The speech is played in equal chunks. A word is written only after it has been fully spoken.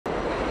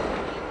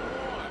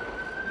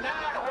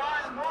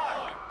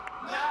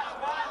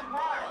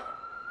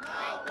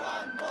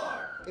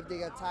if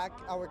they attack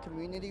our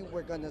community,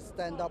 we're going to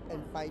stand up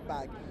and fight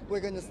back. We're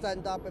going to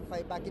stand up and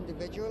fight back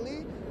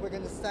individually. We're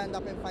going to stand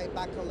up and fight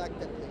back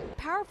collectively.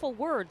 Powerful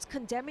words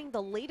condemning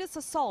the latest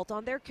assault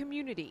on their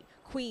community.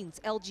 Queens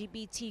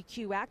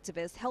LGBTQ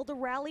activists held a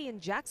rally in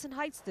Jackson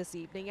Heights this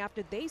evening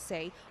after they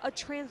say a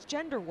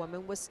transgender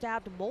woman was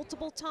stabbed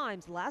multiple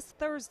times last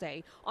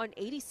Thursday on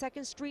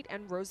 82nd Street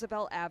and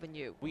Roosevelt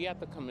Avenue. We at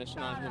the Commission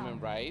on Human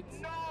Rights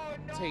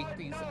take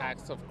these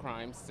acts of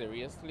crime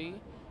seriously,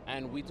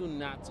 and we do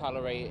not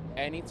tolerate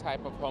any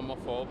type of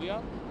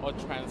homophobia or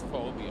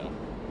transphobia.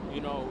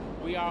 You know,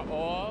 we are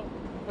all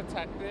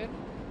protected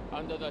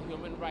under the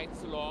human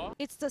rights law.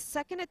 It's the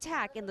second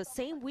attack in the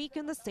same week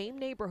in the same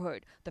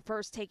neighborhood, the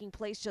first taking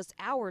place just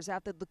hours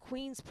after the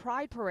Queens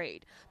Pride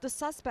Parade. The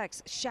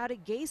suspects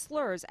shouted gay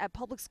slurs at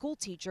public school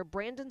teacher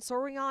Brandon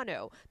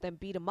Soriano, then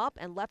beat him up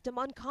and left him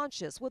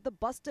unconscious with a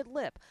busted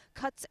lip,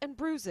 cuts and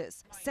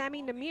bruises.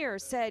 Sammy Namir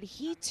said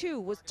he too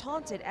was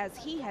taunted as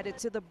he headed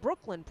to the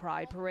Brooklyn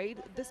Pride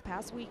Parade this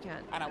past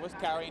weekend. And I was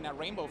carrying a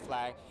rainbow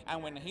flag,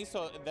 and when he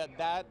saw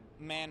that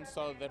man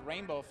saw the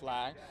rainbow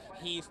flag,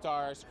 he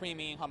started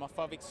screaming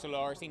homophobic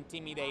slurs,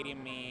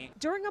 intimidating me.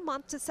 During a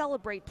month to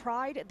celebrate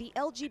Pride, the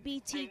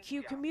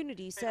LGBTQ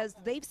community says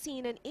they've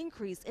seen an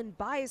increase in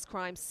bias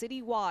crimes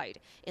citywide.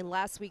 In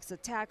last week's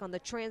attack on the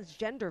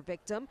transgender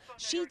victim,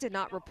 she did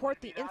not report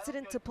the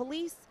incident to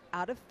police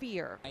out of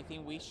fear. I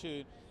think we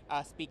should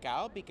speak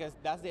out, because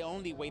that's the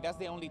only way, that's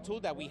the only tool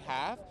that we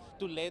have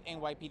to let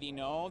NYPD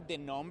know the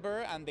number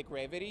and the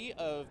gravity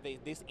of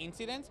this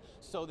incident,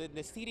 so that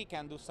the city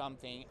can do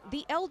something.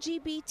 The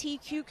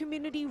LGBTQ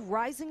community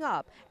rising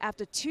up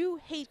after two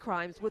hate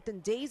crimes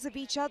within days of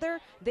each other.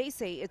 They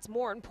say it's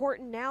more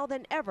important now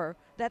than ever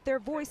that their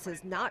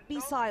voices not be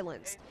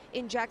silenced.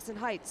 In Jackson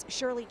Heights,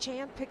 Shirley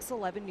Chan, Pix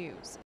 11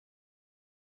 News.